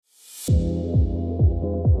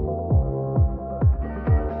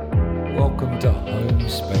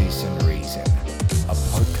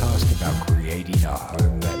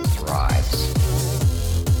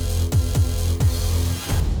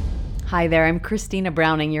Hi there, I'm Christina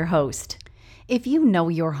Browning, your host. If you know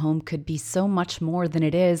your home could be so much more than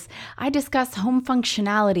it is, I discuss home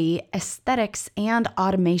functionality, aesthetics, and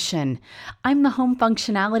automation. I'm the home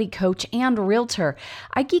functionality coach and realtor.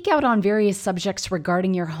 I geek out on various subjects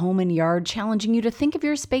regarding your home and yard, challenging you to think of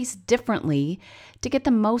your space differently to get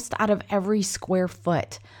the most out of every square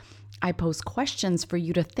foot. I pose questions for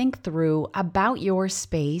you to think through about your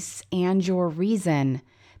space and your reason.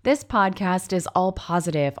 This podcast is all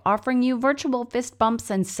positive, offering you virtual fist bumps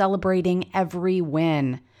and celebrating every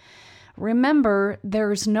win. Remember,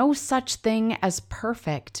 there's no such thing as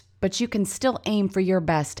perfect, but you can still aim for your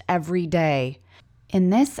best every day. In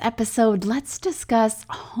this episode, let's discuss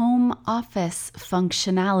home office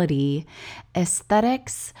functionality,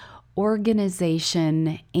 aesthetics,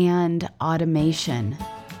 organization, and automation.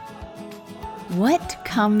 What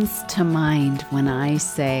comes to mind when I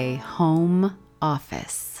say home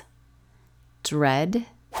office? Dread,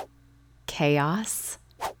 chaos,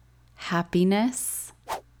 happiness,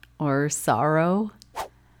 or sorrow,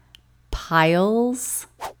 piles.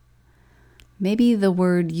 Maybe the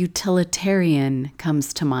word utilitarian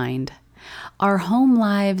comes to mind. Our home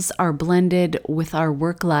lives are blended with our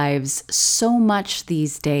work lives so much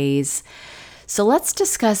these days. So let's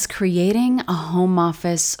discuss creating a home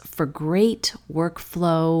office for great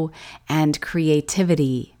workflow and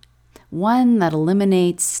creativity. One that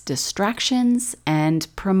eliminates distractions and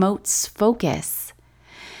promotes focus.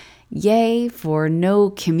 Yay for no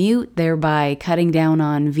commute, thereby cutting down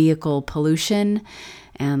on vehicle pollution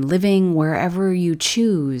and living wherever you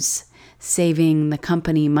choose, saving the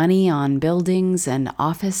company money on buildings and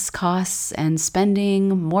office costs and spending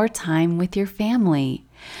more time with your family.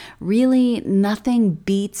 Really, nothing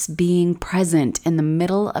beats being present in the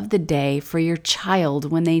middle of the day for your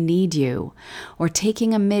child when they need you, or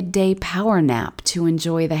taking a midday power nap to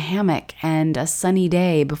enjoy the hammock and a sunny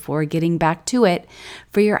day before getting back to it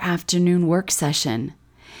for your afternoon work session.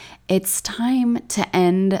 It's time to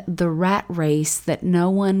end the rat race that no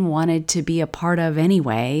one wanted to be a part of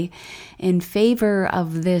anyway, in favor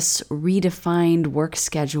of this redefined work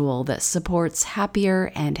schedule that supports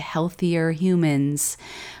happier and healthier humans,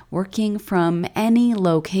 working from any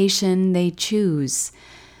location they choose.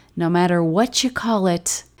 No matter what you call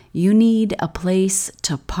it, you need a place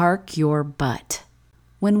to park your butt.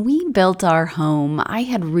 When we built our home, I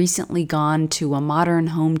had recently gone to a modern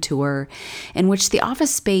home tour in which the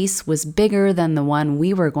office space was bigger than the one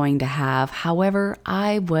we were going to have. However,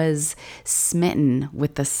 I was smitten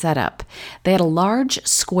with the setup. They had a large,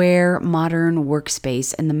 square, modern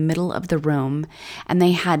workspace in the middle of the room, and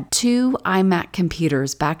they had 2 iMac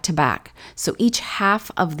computers back to back. So each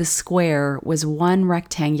half of the square was one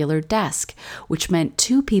rectangular desk, which meant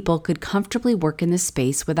 2 people could comfortably work in the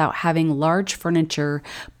space without having large furniture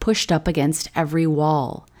pushed up against every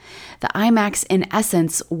wall. The iMacs, in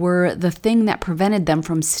essence, were the thing that prevented them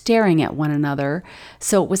from staring at one another,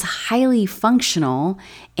 so it was highly functional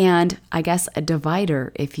and, I guess, a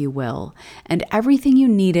divider, if you will. And everything you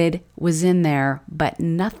needed was in there, but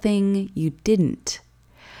nothing you didn't.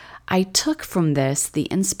 I took from this the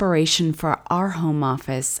inspiration for our home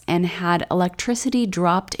office and had electricity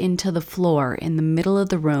dropped into the floor in the middle of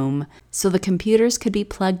the room so the computers could be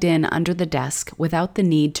plugged in under the desk without the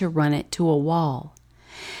need to run it to a wall.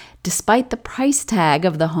 Despite the price tag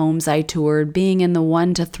of the homes I toured being in the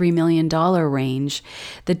 $1 to $3 million range,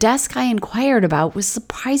 the desk I inquired about was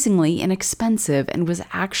surprisingly inexpensive and was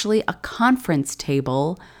actually a conference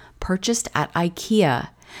table purchased at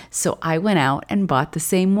IKEA. So I went out and bought the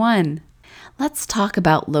same one. Let's talk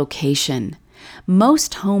about location.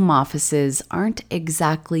 Most home offices aren't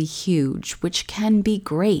exactly huge, which can be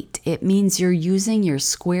great. It means you're using your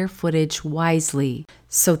square footage wisely.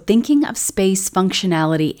 So thinking of space,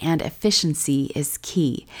 functionality, and efficiency is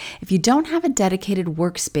key. If you don't have a dedicated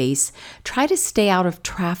workspace, try to stay out of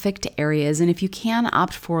trafficked areas, and if you can,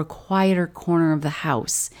 opt for a quieter corner of the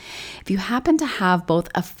house. If you happen to have both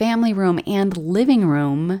a family room and living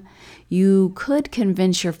room, you could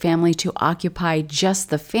convince your family to occupy just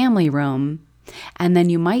the family room, and then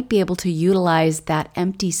you might be able to utilize that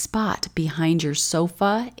empty spot behind your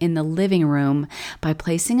sofa in the living room by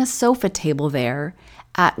placing a sofa table there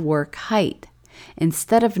at work height.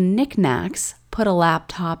 Instead of knickknacks, put a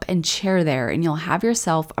laptop and chair there, and you'll have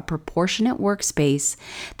yourself a proportionate workspace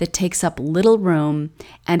that takes up little room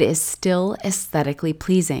and is still aesthetically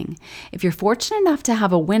pleasing. If you're fortunate enough to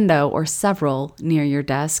have a window or several near your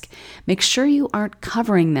desk, make sure you aren't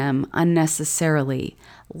covering them unnecessarily.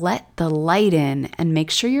 Let the light in and make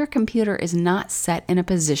sure your computer is not set in a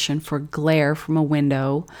position for glare from a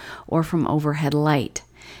window or from overhead light.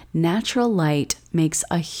 Natural light makes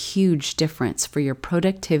a huge difference for your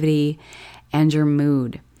productivity and your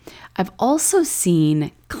mood. I've also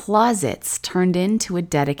seen closets turned into a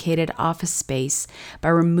dedicated office space by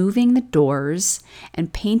removing the doors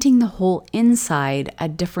and painting the whole inside a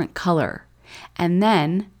different color, and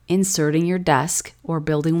then inserting your desk or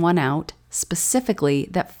building one out specifically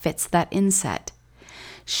that fits that inset.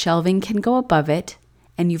 Shelving can go above it,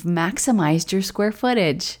 and you've maximized your square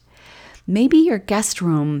footage. Maybe your guest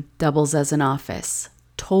room doubles as an office.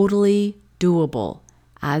 Totally doable.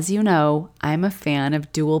 As you know, I'm a fan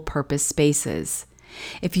of dual-purpose spaces.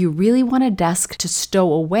 If you really want a desk to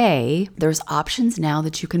stow away, there's options now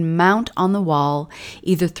that you can mount on the wall,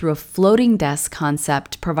 either through a floating desk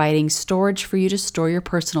concept, providing storage for you to store your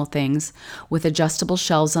personal things, with adjustable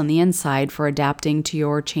shelves on the inside for adapting to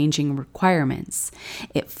your changing requirements.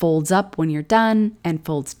 It folds up when you're done and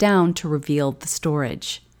folds down to reveal the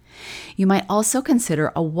storage. You might also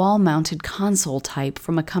consider a wall-mounted console type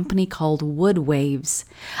from a company called Wood Waves.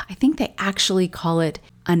 I think they actually call it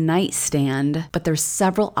a nightstand, but there's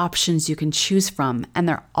several options you can choose from, and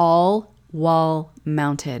they're all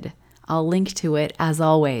wall-mounted. I'll link to it as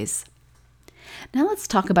always. Now let's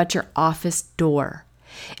talk about your office door.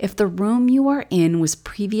 If the room you are in was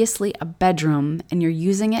previously a bedroom and you're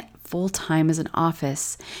using it full-time as an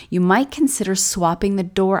office, you might consider swapping the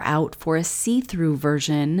door out for a see-through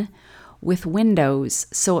version with windows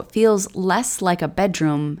so it feels less like a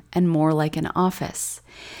bedroom and more like an office.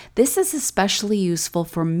 This is especially useful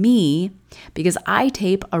for me because I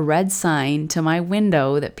tape a red sign to my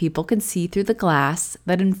window that people can see through the glass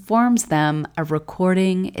that informs them a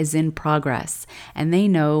recording is in progress and they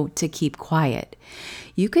know to keep quiet.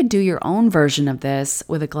 You could do your own version of this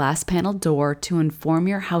with a glass panel door to inform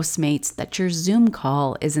your housemates that your Zoom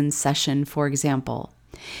call is in session, for example.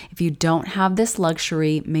 If you don't have this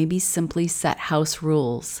luxury, maybe simply set house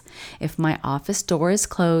rules. If my office door is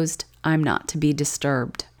closed, I'm not to be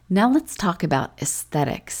disturbed. Now let's talk about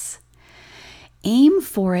aesthetics. Aim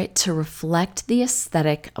for it to reflect the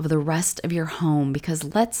aesthetic of the rest of your home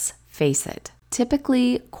because let's face it,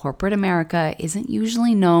 typically corporate America isn't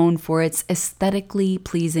usually known for its aesthetically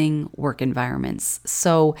pleasing work environments.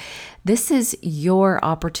 So this is your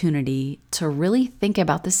opportunity to really think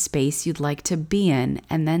about the space you'd like to be in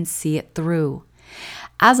and then see it through.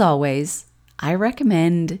 As always, I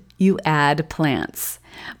recommend you add plants.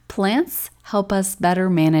 Plants help us better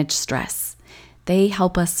manage stress. They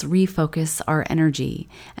help us refocus our energy,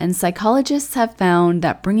 and psychologists have found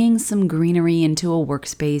that bringing some greenery into a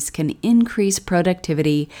workspace can increase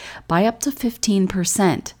productivity by up to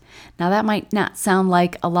 15%. Now that might not sound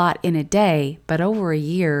like a lot in a day, but over a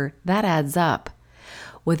year, that adds up.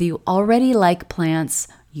 Whether you already like plants,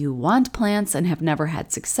 you want plants and have never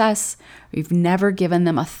had success, or you've never given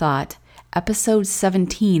them a thought, Episode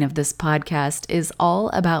 17 of this podcast is all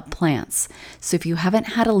about plants, so if you haven't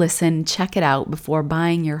had a listen, check it out before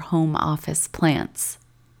buying your home office plants.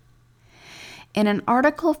 In an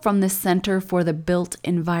article from the Center for the Built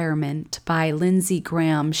Environment by Lindsey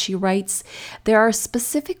Graham, she writes, "There are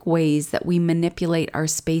specific ways that we manipulate our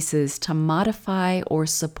spaces to modify or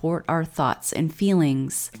support our thoughts and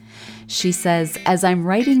feelings." She says, "As I'm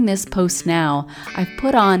writing this post now, I've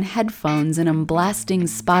put on headphones and I'm blasting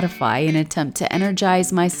Spotify in an attempt to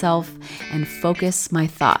energize myself and focus my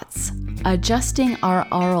thoughts." Adjusting our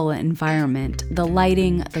aural environment, the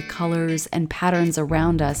lighting, the colors, and patterns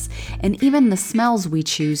around us, and even the smells we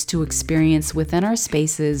choose to experience within our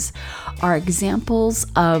spaces are examples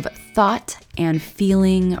of thought and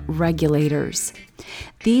feeling regulators.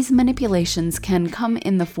 These manipulations can come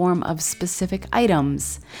in the form of specific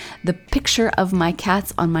items. The picture of my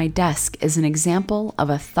cats on my desk is an example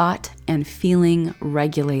of a thought and feeling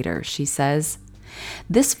regulator, she says.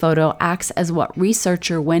 This photo acts as what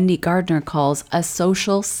researcher Wendy Gardner calls a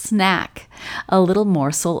social snack, a little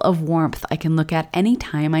morsel of warmth I can look at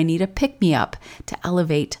anytime I need a pick-me-up to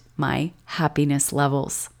elevate my happiness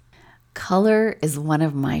levels. Color is one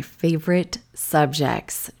of my favorite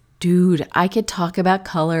subjects. Dude, I could talk about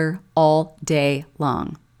color all day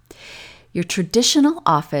long. Your traditional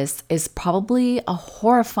office is probably a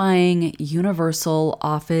horrifying universal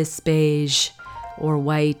office beige or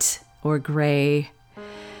white or gray,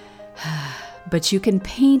 but you can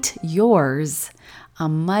paint yours a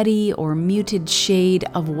muddy or muted shade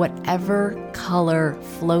of whatever color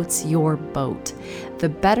floats your boat. The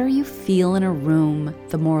better you feel in a room,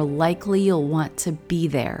 the more likely you'll want to be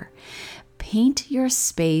there. Paint your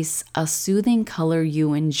space a soothing color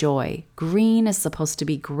you enjoy. Green is supposed to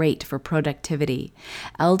be great for productivity.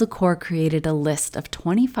 Elle Decor created a list of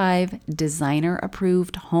 25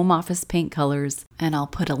 designer-approved home office paint colors, and I'll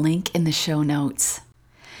put a link in the show notes.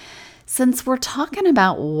 Since we're talking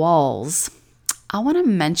about walls, I want to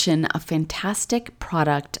mention a fantastic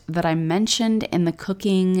product that I mentioned in the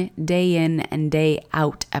Cooking Day In and Day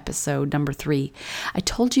Out episode number 3. I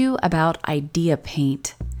told you about Idea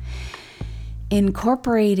Paint.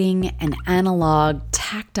 Incorporating an analog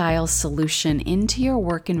tactile solution into your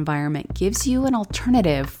work environment gives you an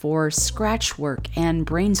alternative for scratch work and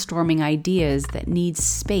brainstorming ideas that need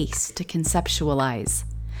space to conceptualize.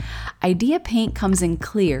 Idea Paint comes in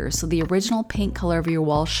clear, so the original paint color of your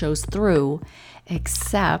wall shows through,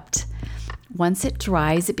 except once it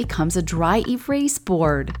dries, it becomes a dry erase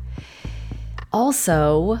board.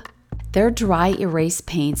 Also, their dry erase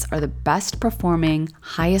paints are the best performing,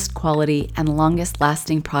 highest quality, and longest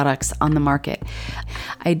lasting products on the market.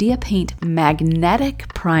 Idea Paint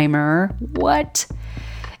Magnetic Primer,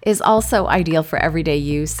 is also ideal for everyday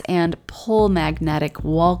use, and Pull Magnetic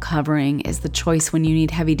Wall Covering is the choice when you need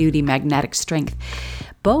heavy duty magnetic strength.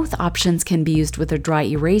 Both options can be used with a dry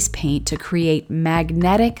erase paint to create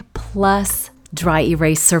magnetic plus dry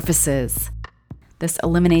erase surfaces. This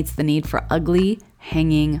eliminates the need for ugly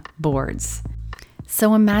hanging boards.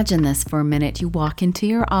 So imagine this for a minute. You walk into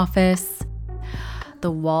your office. The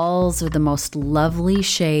walls are the most lovely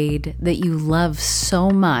shade that you love so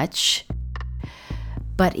much.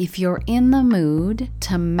 But if you're in the mood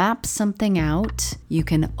to map something out, you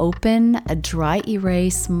can open a dry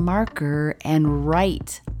erase marker and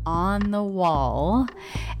write on the wall,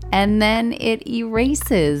 and then it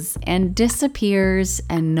erases and disappears,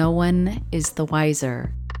 and no one is the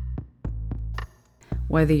wiser.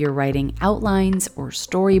 Whether you're writing outlines or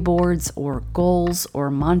storyboards or goals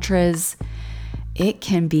or mantras, it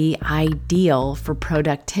can be ideal for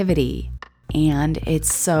productivity, and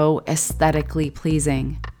it's so aesthetically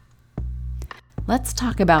pleasing. Let's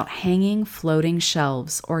talk about hanging floating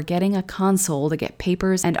shelves or getting a console to get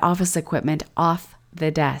papers and office equipment off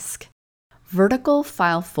the desk. Vertical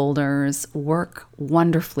file folders work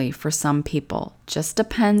wonderfully for some people. Just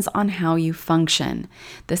depends on how you function.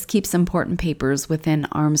 This keeps important papers within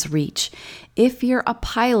arm's reach. If you're a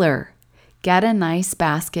piler, get a nice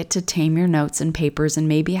basket to tame your notes and papers, and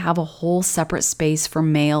maybe have a whole separate space for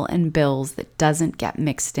mail and bills that doesn't get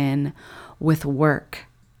mixed in with work.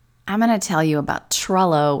 I'm going to tell you about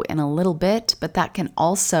Trello in a little bit, but that can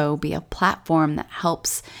also be a platform that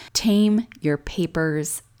helps tame your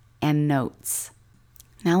papers and notes.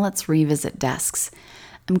 Now let's revisit desks.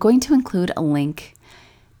 I'm going to include a link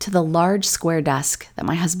to the large square desk that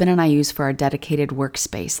my husband and I use for our dedicated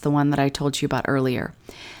workspace, the one that I told you about earlier.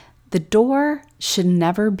 The door should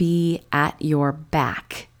never be at your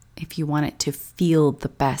back if you want it to feel the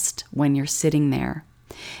best when you're sitting there.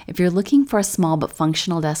 If you're looking for a small but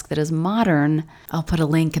functional desk that is modern, I'll put a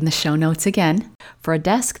link in the show notes again. For a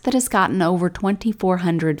desk that has gotten over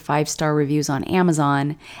 2,400 5-star reviews on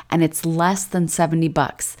Amazon, and it's less than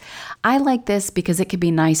 $70. I like this because it could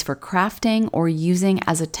be nice for crafting or using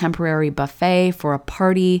as a temporary buffet for a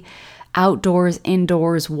party, outdoors,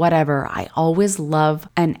 indoors, whatever. I always love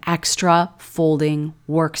an extra folding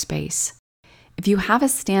workspace. If you have a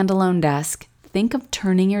standalone desk, think of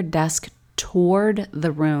turning your desk toward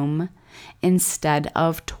the room instead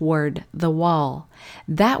of toward the wall.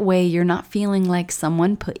 That way you're not feeling like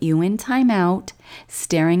someone put you in timeout,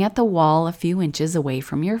 staring at the wall a few inches away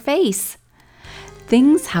from your face.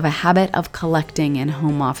 Things have a habit of collecting in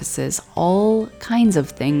home offices, all kinds of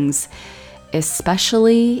things,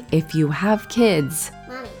 especially if you have kids.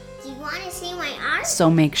 Mommy, do you want to see my art? So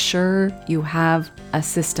make sure you have a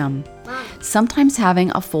system. Mommy. Sometimes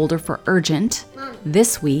having a folder for urgent, Mommy.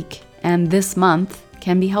 this week, and this month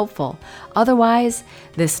can be helpful. Otherwise,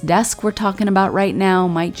 this desk we're talking about right now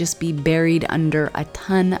might just be buried under a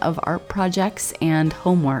ton of art projects and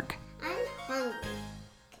homework. I'm hungry.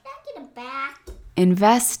 Can I get a bath?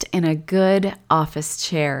 Invest in a good office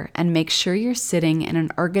chair and make sure you're sitting in an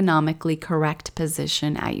ergonomically correct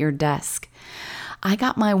position at your desk. I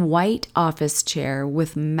got my white office chair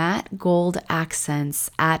with matte gold accents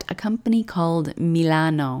at a company called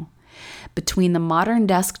Milano. Between the modern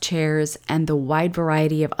desk chairs and the wide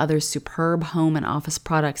variety of other superb home and office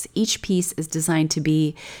products, each piece is designed to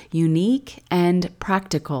be unique and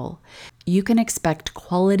practical. You can expect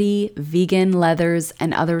quality vegan leathers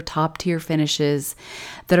and other top-tier finishes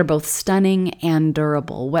that are both stunning and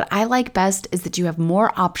durable. What I like best is that you have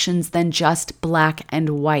more options than just black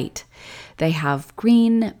and white. They have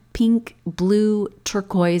green, pink, blue,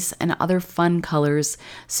 turquoise, and other fun colors,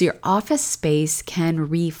 so your office space can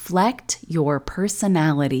reflect your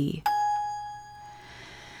personality.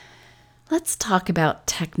 Let's talk about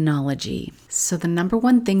technology. So the number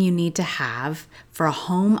one thing you need to have for a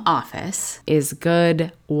home office is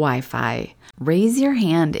good Wi-Fi. Raise your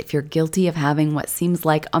hand if you're guilty of having what seems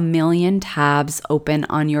like a million tabs open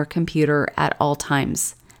on your computer at all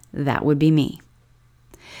times. That would be me.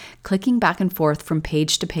 Clicking back and forth from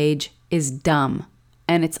page to page is dumb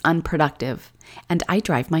and it's unproductive, and I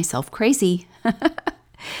drive myself crazy.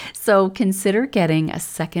 So consider getting a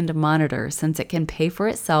second monitor since it can pay for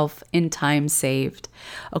itself in time saved.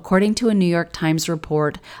 According to a New York Times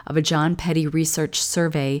report of a John Petty research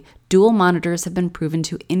survey, dual monitors have been proven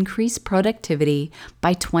to increase productivity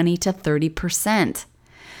by 20 to 30%.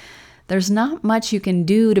 There's not much you can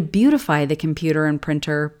do to beautify the computer and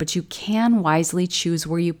printer, but you can wisely choose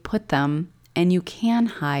where you put them, and you can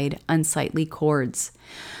hide unsightly cords.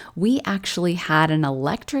 We actually had an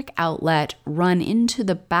electric outlet run into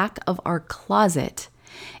the back of our closet.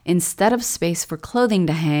 Instead of space for clothing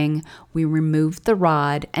to hang, we removed the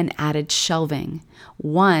rod and added shelving.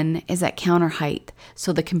 One is at counter height,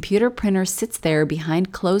 so the computer printer sits there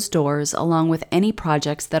behind closed doors along with any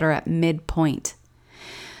projects that are at midpoint.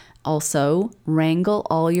 Also, wrangle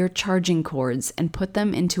all your charging cords and put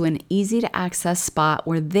them into an easy-to-access spot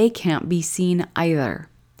where they can't be seen either.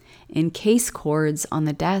 Encase cords on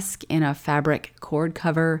the desk in a fabric cord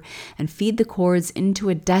cover and feed the cords into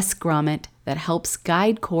a desk grommet that helps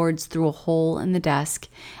guide cords through a hole in the desk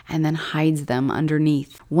and then hides them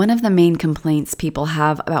underneath. One of the main complaints people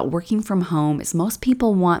have about working from home is most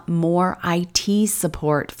people want more IT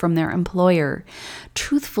support from their employer.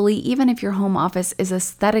 Truthfully, even if your home office is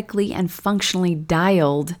aesthetically and functionally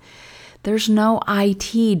dialed, there's no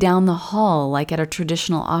IT down the hall like at a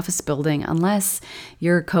traditional office building unless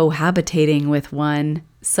you're cohabitating with one.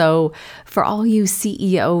 So for all you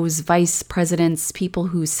CEOs, vice presidents, people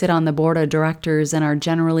who sit on the board of directors and are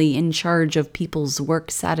generally in charge of people's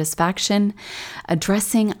work satisfaction,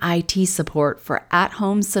 addressing IT support for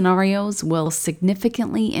at-home scenarios will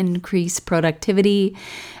significantly increase productivity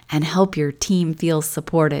and help your team feel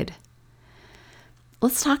supported.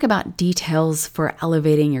 Let's talk about details for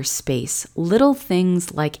elevating your space. Little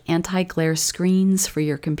things like anti-glare screens for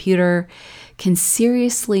your computer can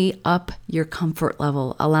seriously up your comfort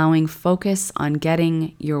level, allowing focus on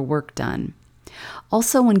getting your work done.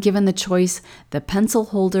 Also, when given the choice, the pencil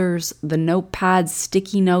holders, the notepads,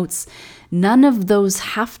 sticky notes, none of those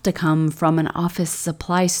have to come from an office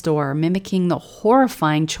supply store, mimicking the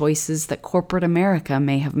horrifying choices that corporate America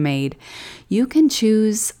may have made. You can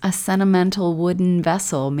choose a sentimental wooden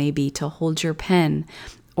vessel, maybe, to hold your pen,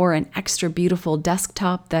 or an extra beautiful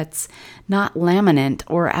desktop that's not laminate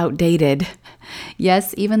or outdated.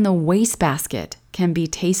 Yes, even the wastebasket can be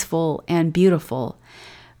tasteful and beautiful.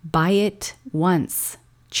 Buy it once.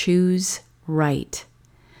 Choose right.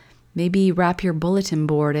 Maybe wrap your bulletin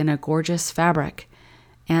board in a gorgeous fabric.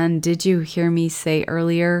 And did you hear me say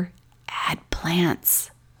earlier? Add plants.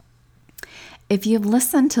 If you've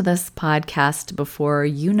listened to this podcast before,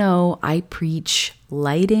 you know I preach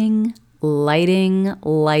lighting, lighting,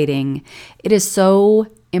 lighting. It is so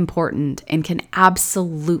important and can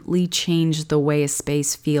absolutely change the way a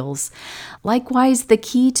space feels. Likewise, the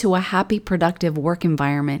key to a happy, productive work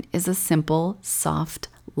environment is a simple, soft,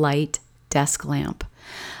 light desk lamp.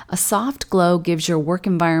 A soft glow gives your work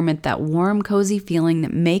environment that warm, cozy feeling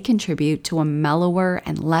that may contribute to a mellower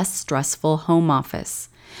and less stressful home office.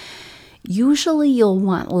 Usually you'll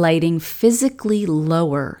want lighting physically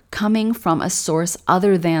lower, coming from a source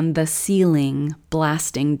other than the ceiling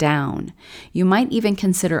blasting down. You might even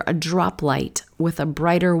consider a drop light with a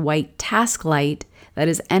brighter white task light that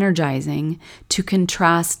is energizing to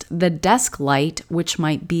contrast the desk light, which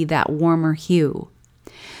might be that warmer hue.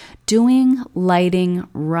 Doing lighting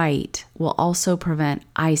right will also prevent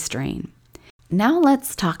eye strain. Now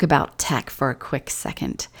let's talk about tech for a quick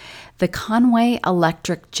second. The Conway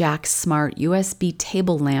Electric Jack Smart USB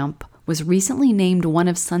table lamp was recently named one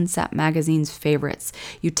of Sunset Magazine's favorites.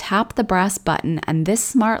 You tap the brass button and this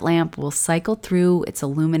smart lamp will cycle through its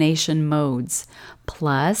illumination modes.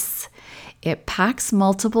 Plus, it packs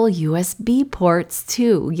multiple USB ports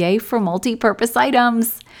too. Yay for multi-purpose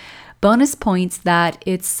items! Bonus points that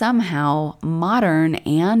it's somehow modern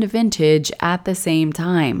and vintage at the same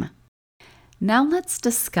time. Now let's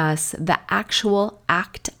discuss the actual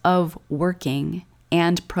act of working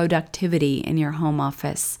and productivity in your home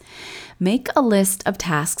office. Make a list of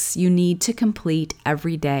tasks you need to complete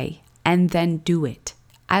every day and then do it.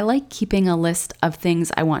 I like keeping a list of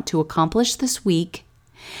things I want to accomplish this week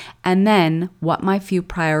and then what my few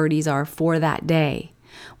priorities are for that day.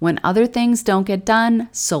 When other things don't get done,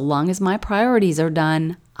 so long as my priorities are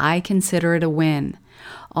done, I consider it a win.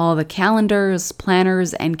 All the calendars,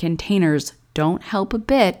 planners, and containers don't help a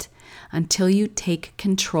bit until you take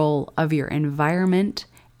control of your environment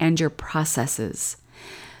and your processes.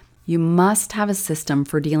 You must have a system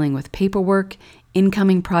for dealing with paperwork,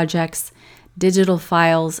 incoming projects, digital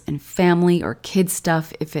files, and family or kid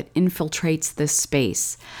stuff if it infiltrates this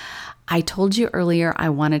space. I told you earlier I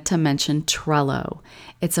wanted to mention Trello.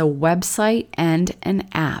 It's a website and an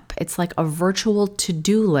app. It's like a virtual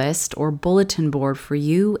to-do list or bulletin board for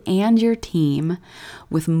you and your team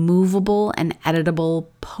with movable and editable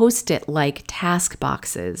Post-it-like task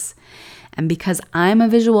boxes. And because I'm a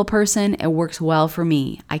visual person, it works well for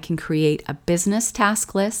me. I can create a business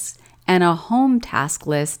task list and a home task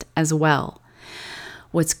list as well.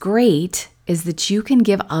 What's great is that you can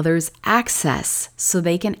give others access so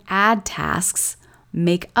they can add tasks,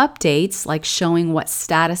 make updates like showing what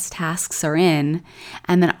status tasks are in,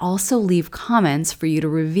 and then also leave comments for you to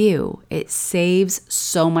review. It saves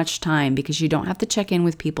so much time because you don't have to check in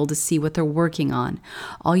with people to see what they're working on.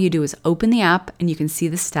 All you do is open the app and you can see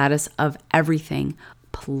the status of everything.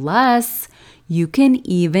 Plus, you can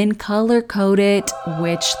even color code it,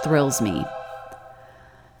 which thrills me.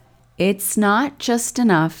 It's not just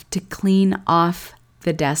enough to clean off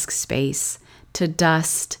the desk space, to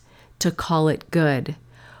dust, to call it good.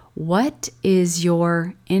 What is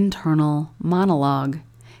your internal monologue?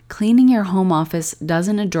 Cleaning your home office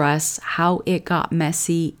doesn't address how it got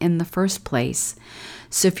messy in the first place.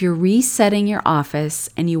 So if you're resetting your office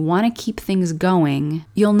and you want to keep things going,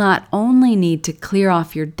 you'll not only need to clear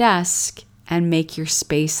off your desk and make your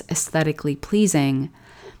space aesthetically pleasing,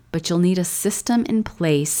 but you'll need a system in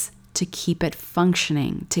place to keep it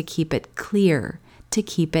functioning, to keep it clear, to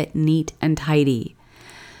keep it neat and tidy.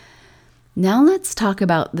 Now let's talk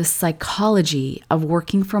about the psychology of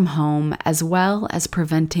working from home as well as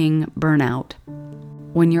preventing burnout.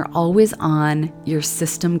 When you're always on, your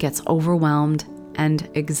system gets overwhelmed and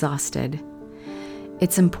exhausted.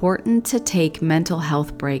 It's important to take mental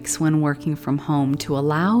health breaks when working from home to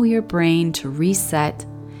allow your brain to reset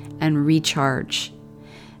and recharge.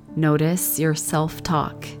 Notice your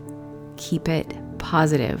self-talk. Keep it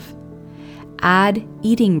positive. Add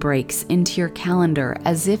eating breaks into your calendar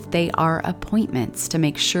as if they are appointments to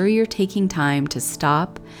make sure you're taking time to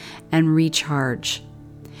stop and recharge.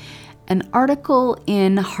 An article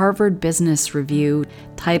in Harvard Business Review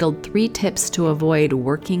titled 3 Tips to Avoid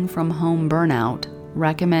Working from Home Burnout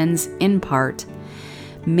recommends, in part,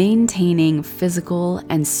 maintaining physical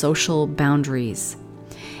and social boundaries.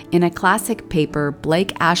 In a classic paper,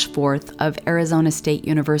 Blake Ashforth of Arizona State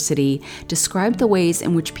University described the ways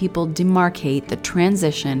in which people demarcate the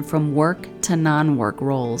transition from work to non-work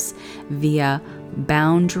roles via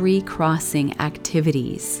boundary-crossing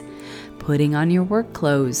activities. Putting on your work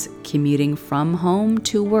clothes, commuting from home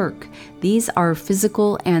to work. These are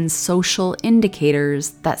physical and social indicators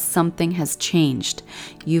that something has changed.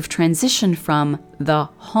 You've transitioned from the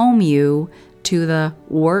home you to the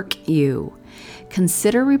work you.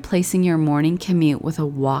 Consider replacing your morning commute with a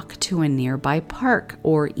walk to a nearby park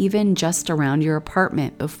or even just around your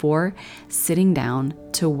apartment before sitting down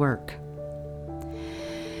to work.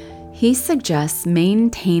 He suggests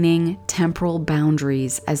maintaining temporal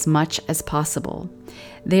boundaries as much as possible.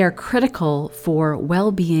 They are critical for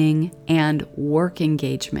well-being and work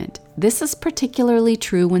engagement. This is particularly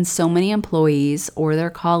true when so many employees or their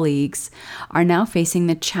colleagues are now facing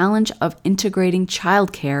the challenge of integrating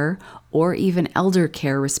childcare or even elder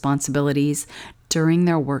care responsibilities during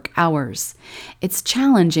their work hours. It's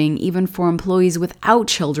challenging even for employees without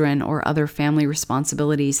children or other family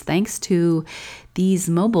responsibilities, thanks to these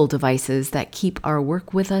mobile devices that keep our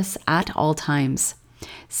work with us at all times.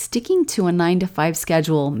 Sticking to a 9-to-5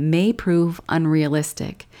 schedule may prove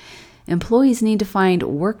unrealistic. Employees need to find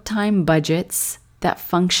work time budgets that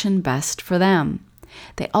function best for them.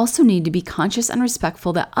 They also need to be conscious and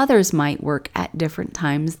respectful that others might work at different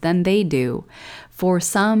times than they do. For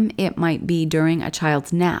some, it might be during a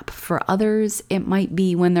child's nap. For others, it might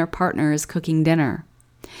be when their partner is cooking dinner.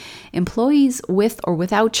 Employees with or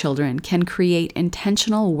without children can create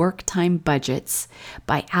intentional work time budgets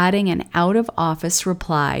by adding an out-of-office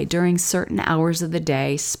reply during certain hours of the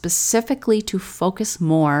day, specifically to focus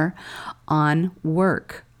more on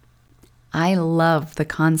work. I love the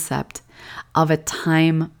concept of a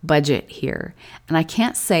time budget here. And I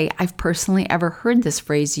can't say I've personally ever heard this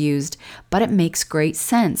phrase used, but it makes great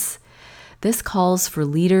sense. This calls for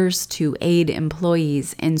leaders to aid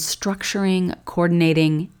employees in structuring,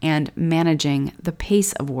 coordinating, and managing the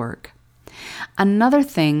pace of work. Another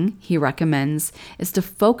thing he recommends is to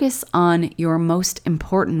focus on your most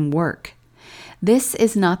important work. This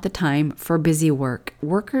is not the time for busy work.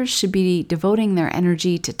 Workers should be devoting their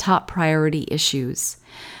energy to top priority issues.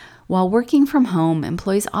 While working from home,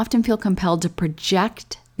 employees often feel compelled to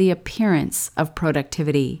project the appearance of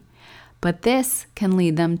productivity, but this can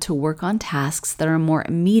lead them to work on tasks that are more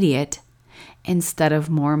immediate instead of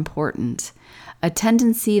more important. A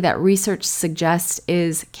tendency that research suggests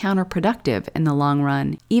is counterproductive in the long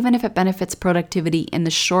run, even if it benefits productivity in the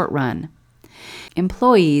short run.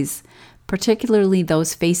 Employees, particularly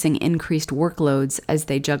those facing increased workloads as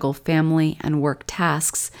they juggle family and work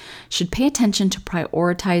tasks, should pay attention to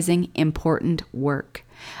prioritizing important work.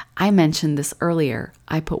 I mentioned this earlier.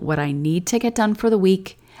 I put what I need to get done for the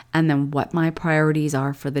week and then what my priorities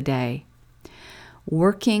are for the day.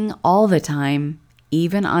 Working all the time,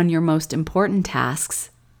 even on your most important tasks,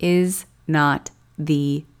 is not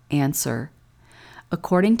the answer.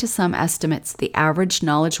 According to some estimates, the average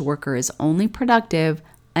knowledge worker is only productive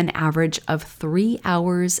an average of 3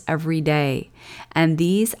 hours every day, and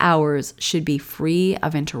these hours should be free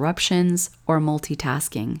of interruptions or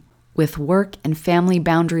multitasking. With work and family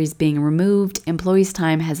boundaries being removed, employees'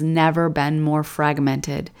 time has never been more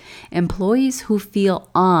fragmented. Employees who feel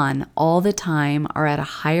on all the time are at a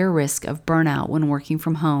higher risk of burnout when working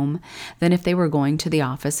from home than if they were going to the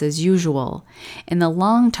office as usual. In the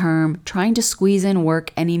long term, trying to squeeze in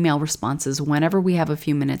work and email responses whenever we have a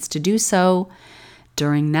few minutes to do so,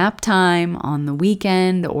 during nap time, on the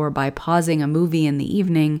weekend, or by pausing a movie in the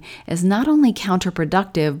evening is not only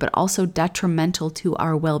counterproductive, but also detrimental to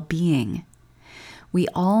our well-being. We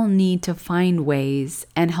all need to find ways,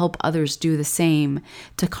 and help others do the same,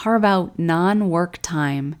 to carve out non-work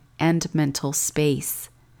time and mental space.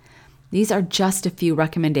 These are just a few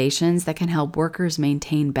recommendations that can help workers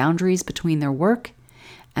maintain boundaries between their work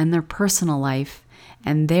and their personal life,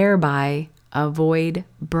 and thereby avoid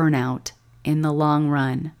burnout in the long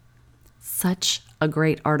run. Such a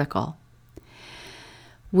great article.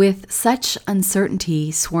 With such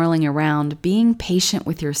uncertainty swirling around, being patient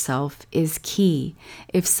with yourself is key.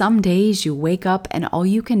 If some days you wake up and all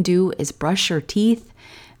you can do is brush your teeth,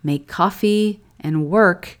 make coffee, and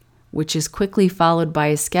work, which is quickly followed by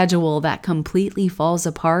a schedule that completely falls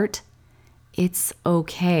apart, it's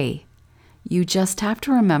okay. You just have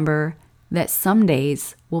to remember that some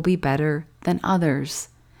days will be better than others.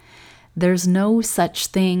 There's no such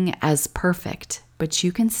thing as perfect, but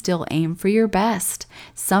you can still aim for your best.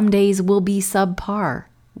 Some days will be subpar.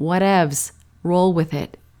 Whatevs, roll with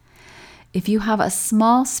it. If you have a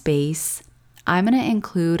small space, I'm going to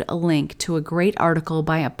include a link to a great article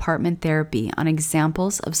by Apartment Therapy on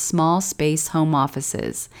examples of small space home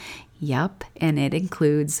offices. Yup, and it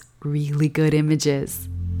includes really good images.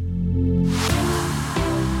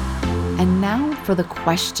 And now for the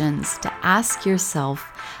questions to ask yourself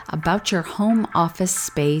about your home office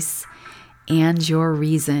space and your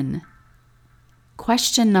reason.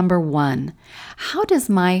 Question number 1, how does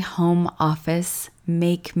my home office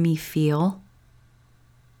make me feel?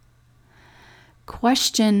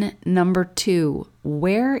 Question number 2,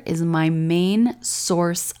 where is my main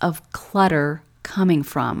source of clutter coming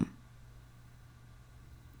from?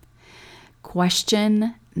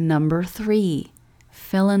 Question number 3,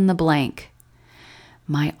 fill in the blank.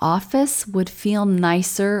 My office would feel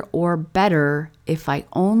nicer or better if I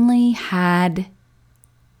only had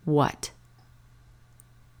what?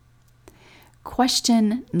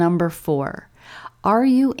 Question number 4. Are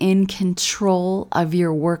you in control of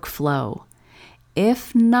your workflow?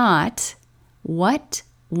 If not, what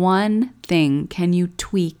one thing can you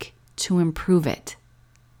tweak to improve it?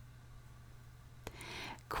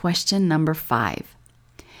 Question number 5.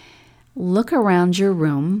 Look around your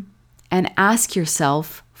room and ask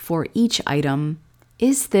yourself for each item,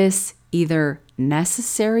 is this either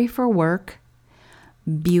necessary for work,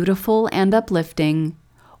 beautiful and uplifting,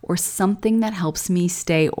 or something that helps me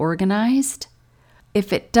stay organized?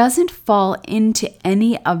 If it doesn't fall into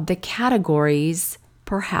any of the categories,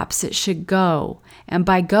 perhaps it should go. And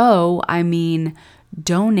by go, I mean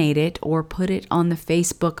donate it or put it on the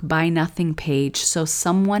Facebook Buy Nothing page so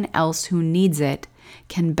someone else who needs it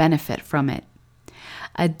can benefit from it.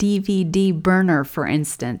 A DVD burner, for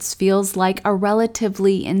instance, feels like a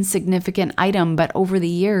relatively insignificant item, but over the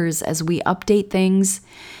years, as we update things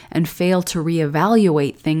and fail to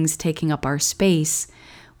reevaluate things taking up our space,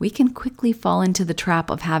 we can quickly fall into the trap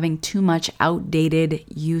of having too much outdated,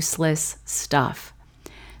 useless stuff.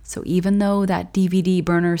 So even though that DVD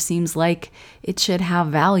burner seems like it should have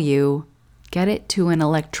value, get it to an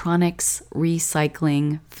electronics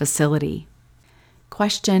recycling facility.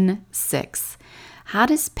 Question 6. How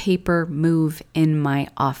does paper move in my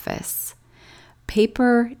office?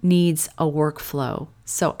 Paper needs a workflow.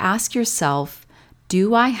 So ask yourself,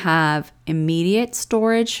 Do I have immediate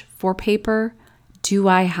storage for paper? Do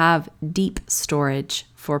I have deep storage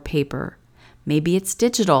for paper? Maybe it's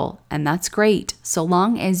digital, and that's great, so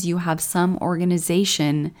long as you have some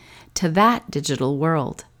organization to that digital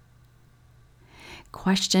world.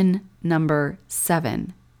 Question number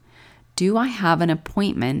 7. Do I have an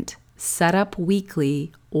appointment set up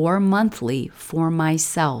weekly or monthly for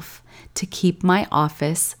myself to keep my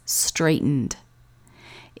office straightened?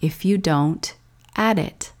 If you don't, add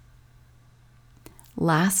it.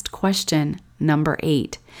 Last question, number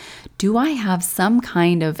 8. Do I have some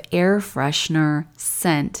kind of air freshener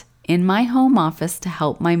scent in my home office to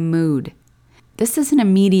help my mood? This is an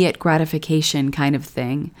immediate gratification kind of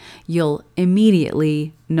thing. You'll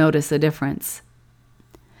immediately notice a difference.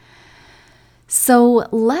 So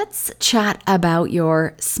let's chat about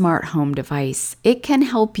your smart home device. It can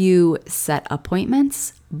help you set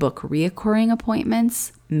appointments, book recurring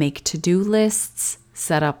appointments, make to-do lists,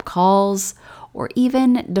 set up calls, or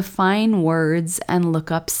even define words and look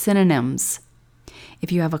up synonyms.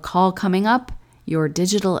 If you have a call coming up, your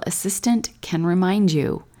digital assistant can remind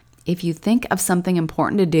you. If you think of something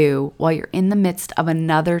important to do while you're in the midst of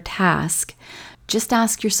another task, just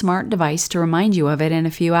ask your smart device to remind you of it in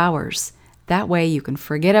a few hours. That way you can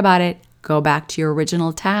forget about it, go back to your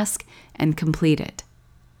original task, and complete it.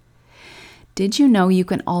 Did you know you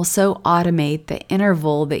can also automate the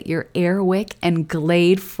interval that your Airwick and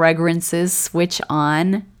Glade fragrances switch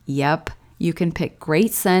on? Yep, you can pick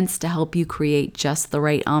great scents to help you create just the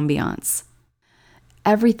right ambiance.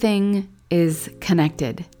 Everything is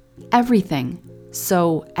connected. Everything.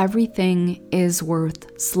 So everything is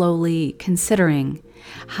worth slowly considering.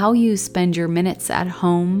 How you spend your minutes at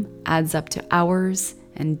home adds up to hours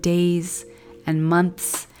and days and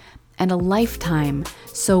months and a lifetime.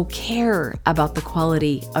 So care about the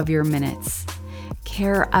quality of your minutes.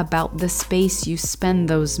 Care about the space you spend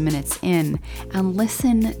those minutes in and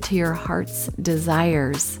listen to your heart's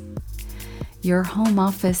desires. Your home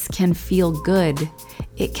office can feel good.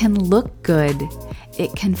 It can look good.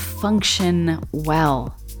 It can function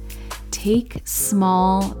well. Take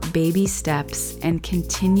small baby steps and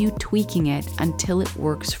continue tweaking it until it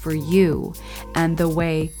works for you and the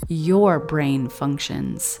way your brain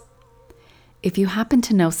functions. If you happen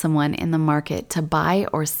to know someone in the market to buy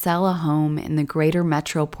or sell a home in the greater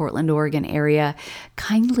metro Portland, Oregon area,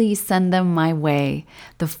 kindly send them my way.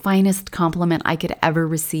 The finest compliment I could ever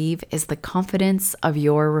receive is the confidence of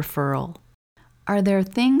your referral. Are there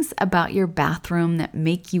things about your bathroom that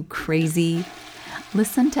make you crazy?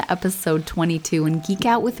 Listen to episode 22 and geek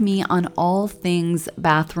out with me on all things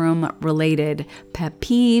bathroom related. Pet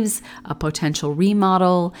peeves, a potential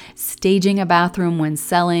remodel, staging a bathroom when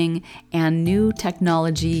selling, and new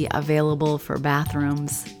technology available for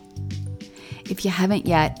bathrooms. If you haven't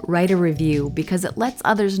yet, write a review because it lets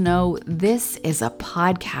others know this is a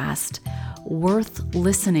podcast worth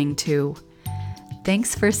listening to.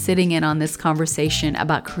 Thanks for sitting in on this conversation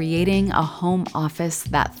about creating a home office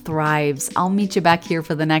that thrives. I'll meet you back here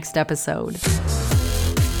for the next episode.